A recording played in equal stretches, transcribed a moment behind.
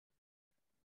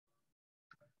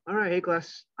All right, hey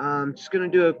class. Just gonna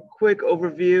do a quick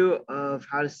overview of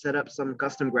how to set up some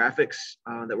custom graphics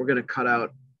that we're gonna cut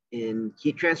out in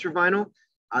heat transfer vinyl.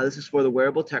 This is for the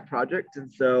wearable tech project,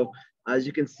 and so as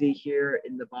you can see here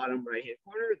in the bottom right-hand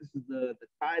corner, this is the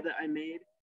tie that I made.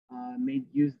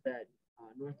 Use that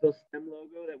Northville STEM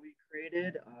logo that we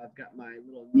created. I've got my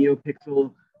little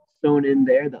NeoPixel sewn in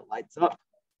there that lights up,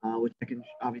 which I can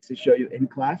obviously show you in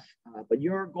class. But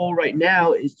your goal right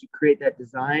now is to create that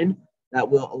design that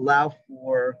will allow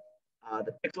for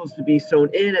the pixels to be sewn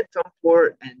in at some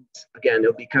port. And again,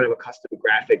 it'll be kind of a custom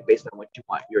graphic based on what you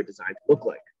want your design to look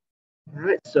like. All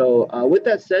right, so with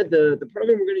that said, the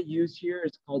program we're going to use here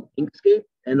is called Inkscape,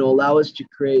 and it'll allow us to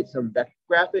create some vector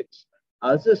graphics.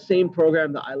 This is the same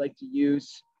program that I like to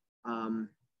use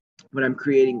when I'm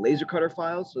creating laser cutter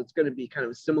files. So it's going to be kind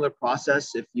of a similar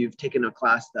process if you've taken a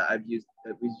class that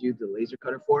we've used the laser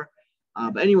cutter for.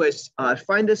 But anyways,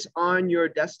 find this on your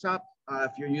desktop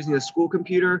if you're using a school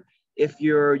computer. If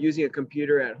you're using a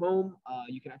computer at home,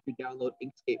 you can actually download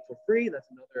Inkscape for free. That's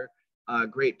another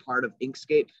great part of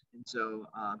Inkscape. And so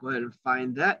go ahead and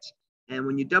find that. And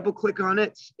when you double click on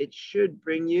it, it should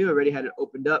bring you, I already had it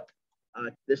opened up,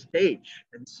 to this page.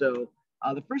 And so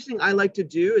the first thing I like to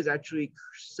do is actually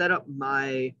set up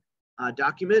my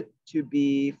document to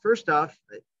be, first off,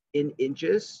 in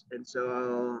inches. And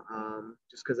so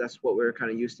just because that's what we're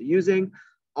kind of used to using.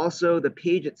 Also, the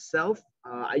page itself,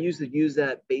 I usually use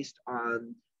that based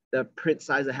on the print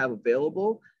size I have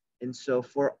available. And so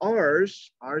for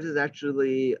ours is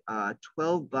actually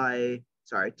 10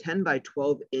 by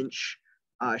 12 inch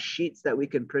sheets that we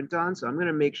can print on. So I'm going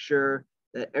to make sure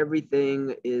that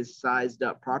everything is sized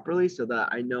up properly so that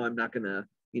I know I'm not going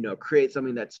to, create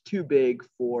something that's too big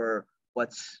for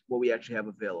what we actually have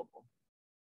available.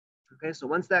 Okay, so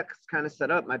once that's kind of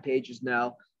set up, my page is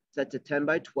now set to 10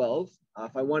 by 12.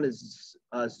 If I want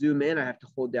to zoom in, I have to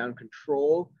hold down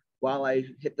Control while I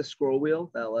hit the scroll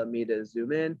wheel. That'll allow me to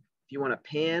zoom in. If you want to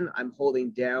pan, I'm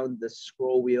holding down the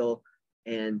scroll wheel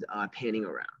and panning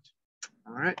around.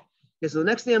 All right. Okay, so the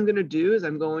next thing I'm going to do is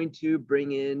I'm going to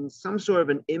bring in some sort of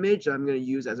an image that I'm going to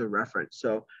use as a reference.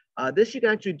 So this you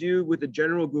can actually do with a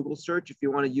general Google search if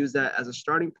you want to use that as a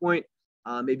starting point.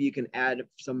 Maybe you can add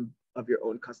some of your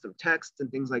own custom text and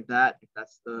things like that if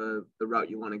that's the route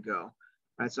you want to go.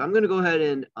 All right, so I'm going to go ahead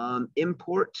and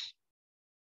import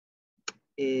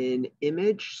an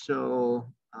image.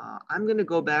 So I'm going to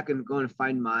go back and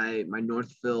find my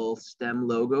Northville STEM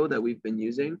logo that we've been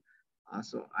using.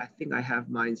 So I think I have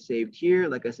mine saved here.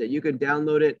 Like I said, you can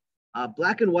download it.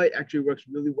 Black and white actually works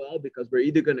really well because we're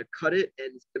either going to cut it and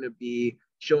it's going to be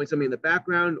showing something in the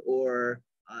background, or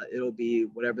it'll be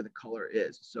whatever the color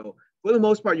is. So for the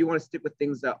most part, you want to stick with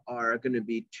things that are going to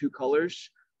be two colors.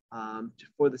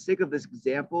 For the sake of this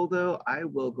example, though, I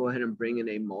will go ahead and bring in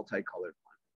a multicolored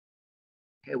one.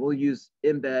 Okay, we'll use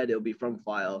embed. It'll be from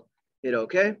file. Hit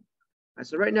OK. Right,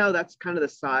 so right now, that's kind of the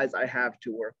size I have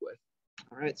to work with.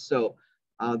 All right, so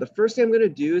the first thing I'm going to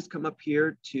do is come up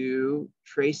here to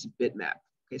trace bitmap.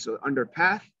 Okay, so under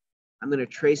path, I'm going to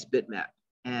trace bitmap.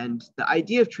 And the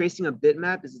idea of tracing a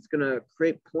bitmap is it's going to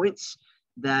create points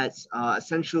that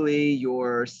essentially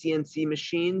your CNC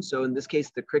machine, so in this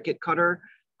case, the Cricut cutter,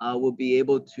 will be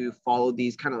able to follow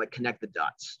these, kind of like connect the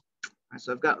dots. All right,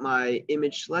 so I've got my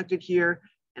image selected here,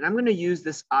 and I'm going to use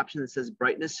this option that says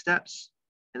brightness steps,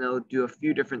 and I'll do a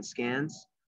few different scans.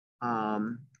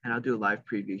 And I'll do a live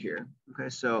preview here. Okay,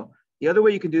 so the other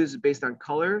way you can do this is based on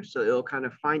color. So it'll kind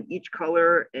of find each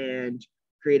color and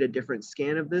create a different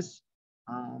scan of this.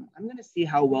 I'm going to see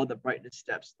how well the brightness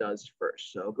steps does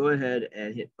first. So go ahead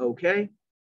and hit OK.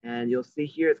 And you'll see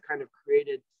here it's kind of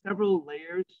created several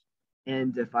layers.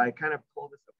 And if I kind of pull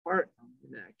this apart, I'm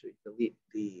going to actually delete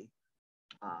the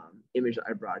image that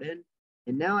I brought in.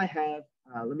 And now I have,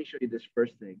 let me show you this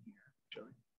first thing here.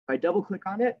 Actually. If I double click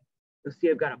on it, you'll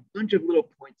see I've got a bunch of little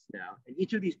points now. And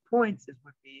each of these points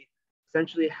would be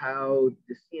essentially how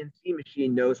the CNC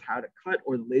machine knows how to cut,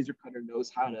 or the laser cutter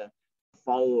knows how to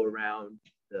follow around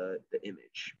the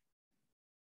image.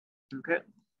 Okay.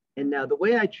 And now the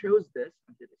way I chose this,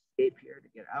 I did escape here to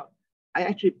get out. I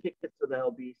actually picked it so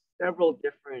there'll be several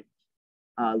different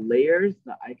layers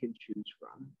that I can choose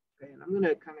from. Okay. And I'm going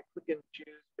to kind of click and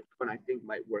choose which one I think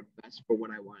might work best for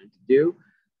what I wanted to do.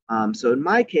 So in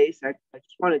my case, I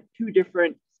just wanted two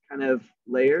different kind of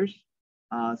layers.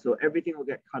 So everything will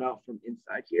get cut out from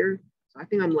inside here. So I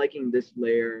think I'm liking this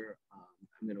layer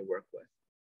I'm going to work with.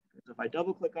 So if I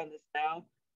double click on this now,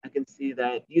 I can see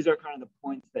that these are kind of the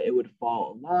points that it would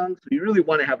fall along. So you really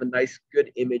want to have a nice,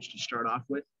 good image to start off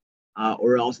with,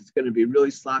 or else it's going to be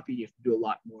really sloppy. You have to do a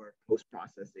lot more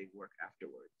post-processing work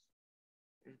afterwards.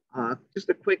 Just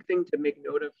a quick thing to make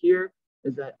note of here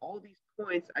is that all these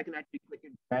points I can actually click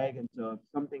and drag, and so if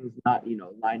something's not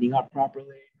lining up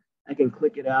properly, I can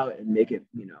click it out and make it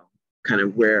kind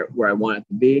of where I want it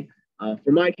to be.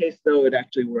 For my case though, it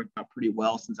actually worked out pretty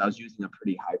well since I was using a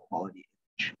pretty high quality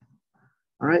image.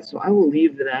 All right, so I will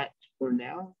leave that for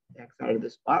now. X out of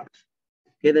this box.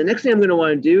 Okay, the next thing I'm going to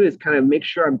want to do is kind of make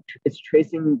sure it's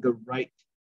tracing the right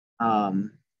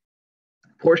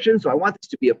portion. So I want this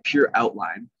to be a pure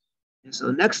outline. And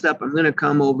so next up, I'm going to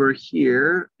come over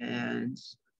here and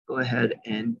go ahead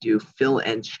and do fill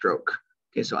and stroke.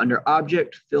 Okay, so under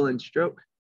object, fill and stroke,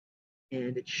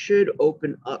 and it should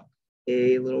open up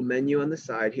a little menu on the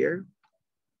side here.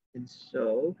 And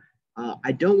so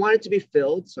I don't want it to be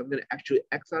filled, so I'm going to actually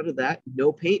X out of that,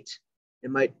 no paint.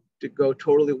 It might go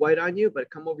totally white on you,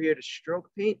 but come over here to stroke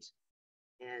paint.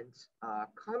 And a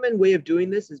common way of doing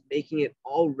this is making it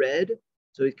all red.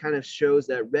 So it kind of shows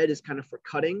that red is kind of for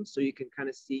cutting. So you can kind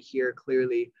of see here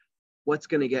clearly what's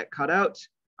going to get cut out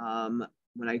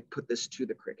when I put this to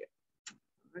the Cricut.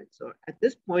 All right, so at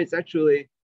this point, it's actually,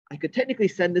 I could technically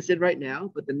send this in right now,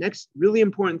 but the next really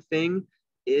important thing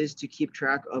is to keep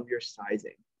track of your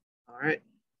sizing. All right,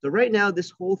 so right now,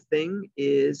 this whole thing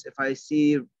is, if I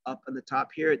see up on the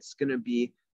top here, it's going to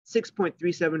be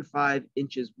 6.375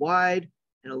 inches wide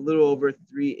and a little over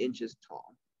 3 inches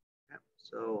tall. Okay,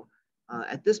 so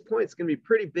at this point, it's going to be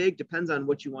pretty big, depends on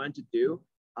what you want to do.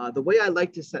 The way I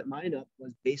like to set mine up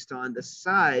was based on the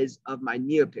size of my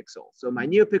NeoPixel. So my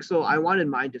NeoPixel, I wanted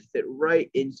mine to fit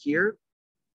right in here.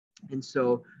 And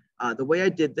so the way I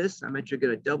did this, I'm actually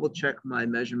going to double check my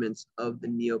measurements of the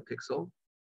NeoPixel.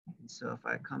 And so if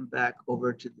I come back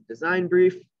over to the design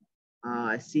brief,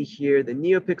 I see here the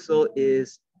NeoPixel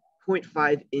is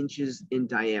 0.5 inches in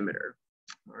diameter.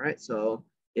 All right, so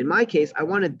in my case, I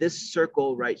wanted this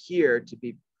circle right here to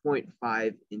be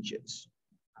 0.5 inches.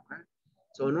 Okay,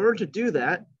 so in order to do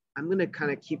that, I'm going to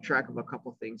kind of keep track of a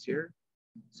couple things here.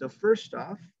 So first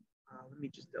off, let me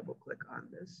just double click on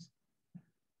this.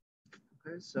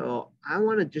 Okay, so I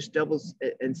want to just double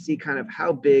and see kind of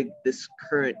how big this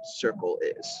current circle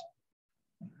is.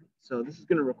 So this is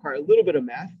going to require a little bit of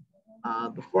math.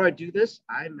 Before I do this,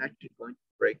 I'm actually going to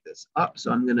break this up.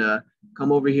 So I'm going to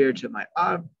come over here to my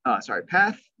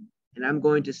path, and I'm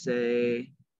going to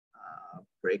say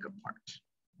break apart.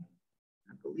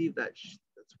 I believe that's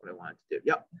what I wanted to do.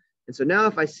 Yep. And so now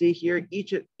if I see here,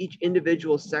 each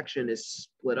individual section is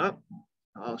split up.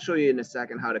 I'll show you in a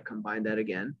second how to combine that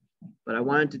again. But I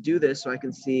wanted to do this so I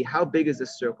can see how big is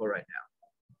this circle right now.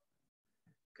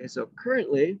 Okay, so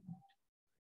currently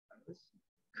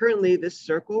this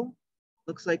circle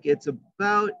looks like it's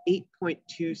about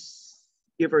 8.2,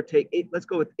 give or take, let's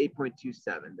go with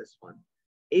 8.27, this one.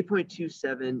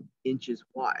 8.27 inches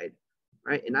wide,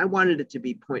 right? And I wanted it to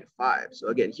be 0.5. So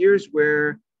again, here's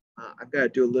where I've got to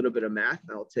do a little bit of math.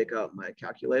 I'll take out my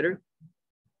calculator.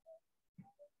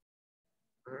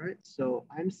 All right, so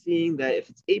I'm seeing that if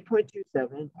it's 8.27,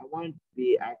 I want it to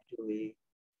be actually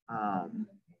 0.5.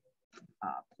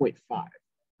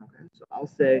 Okay, so I'll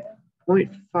say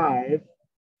 0.5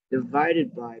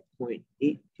 divided by 0.827.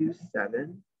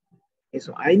 Okay,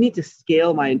 so I need to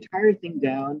scale my entire thing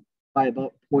down by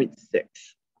about 0.6.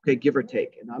 Okay, give or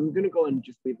take. And I'm going to go and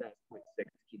just leave that as 0.6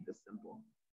 to keep this simple.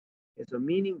 Okay, so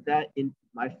meaning that in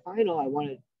my final, I want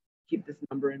to keep this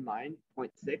number in mind,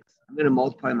 0.6. I'm going to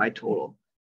multiply my total.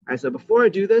 All right, so before I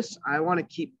do this, I want to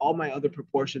keep all my other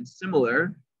proportions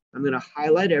similar. I'm going to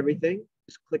highlight everything,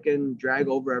 just click and drag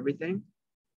over everything.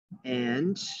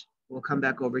 And we'll come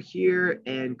back over here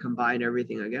and combine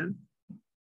everything again.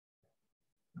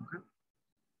 Okay.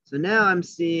 So now I'm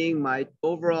seeing my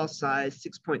overall size,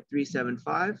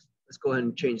 6.375. Let's go ahead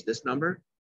and change this number.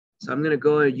 So I'm going to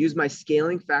go and use my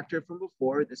scaling factor from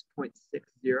before, this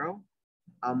 0.60.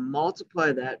 I'll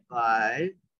multiply that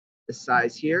by the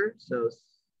size here. So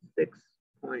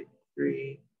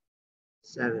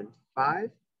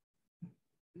 6.375.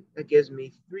 That gives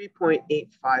me 3.854.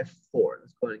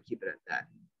 Let's go ahead and keep it at that.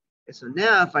 Okay, so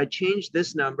now if I change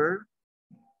this number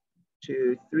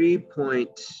to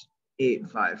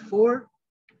 3.854,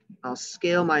 I'll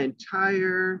scale my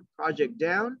entire project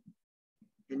down.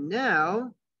 And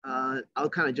now I'll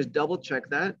kind of just double check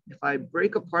that. If I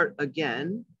break apart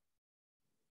again,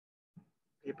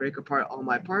 I break apart all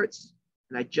my parts,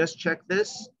 and I just check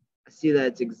this, I see that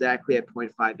it's exactly at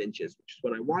 0.5 inches, which is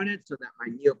what I wanted, so that my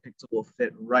NeoPixel will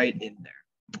fit right in there.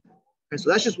 Okay, so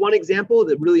that's just one example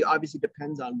that really obviously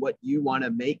depends on what you want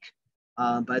to make.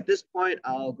 But at this point,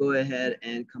 I'll go ahead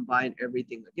and combine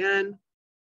everything again.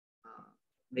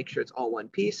 Make sure it's all one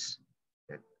piece.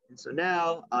 Okay. And so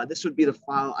now this would be the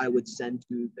file I would send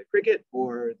to the Cricut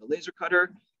or the laser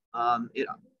cutter. It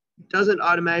doesn't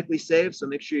automatically save, so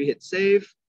make sure you hit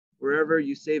save wherever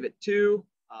you save it to.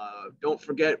 Don't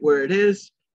forget where it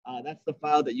is. That's the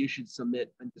file that you should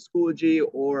submit into Schoology,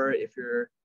 or if you're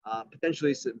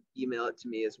potentially email it to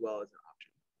me as well as an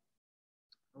option.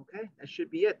 Okay, that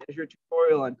should be it. There's your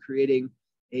tutorial on creating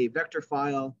a vector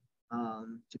file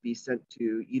to be sent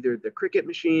to either the Cricut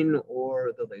machine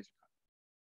or the laser cutter.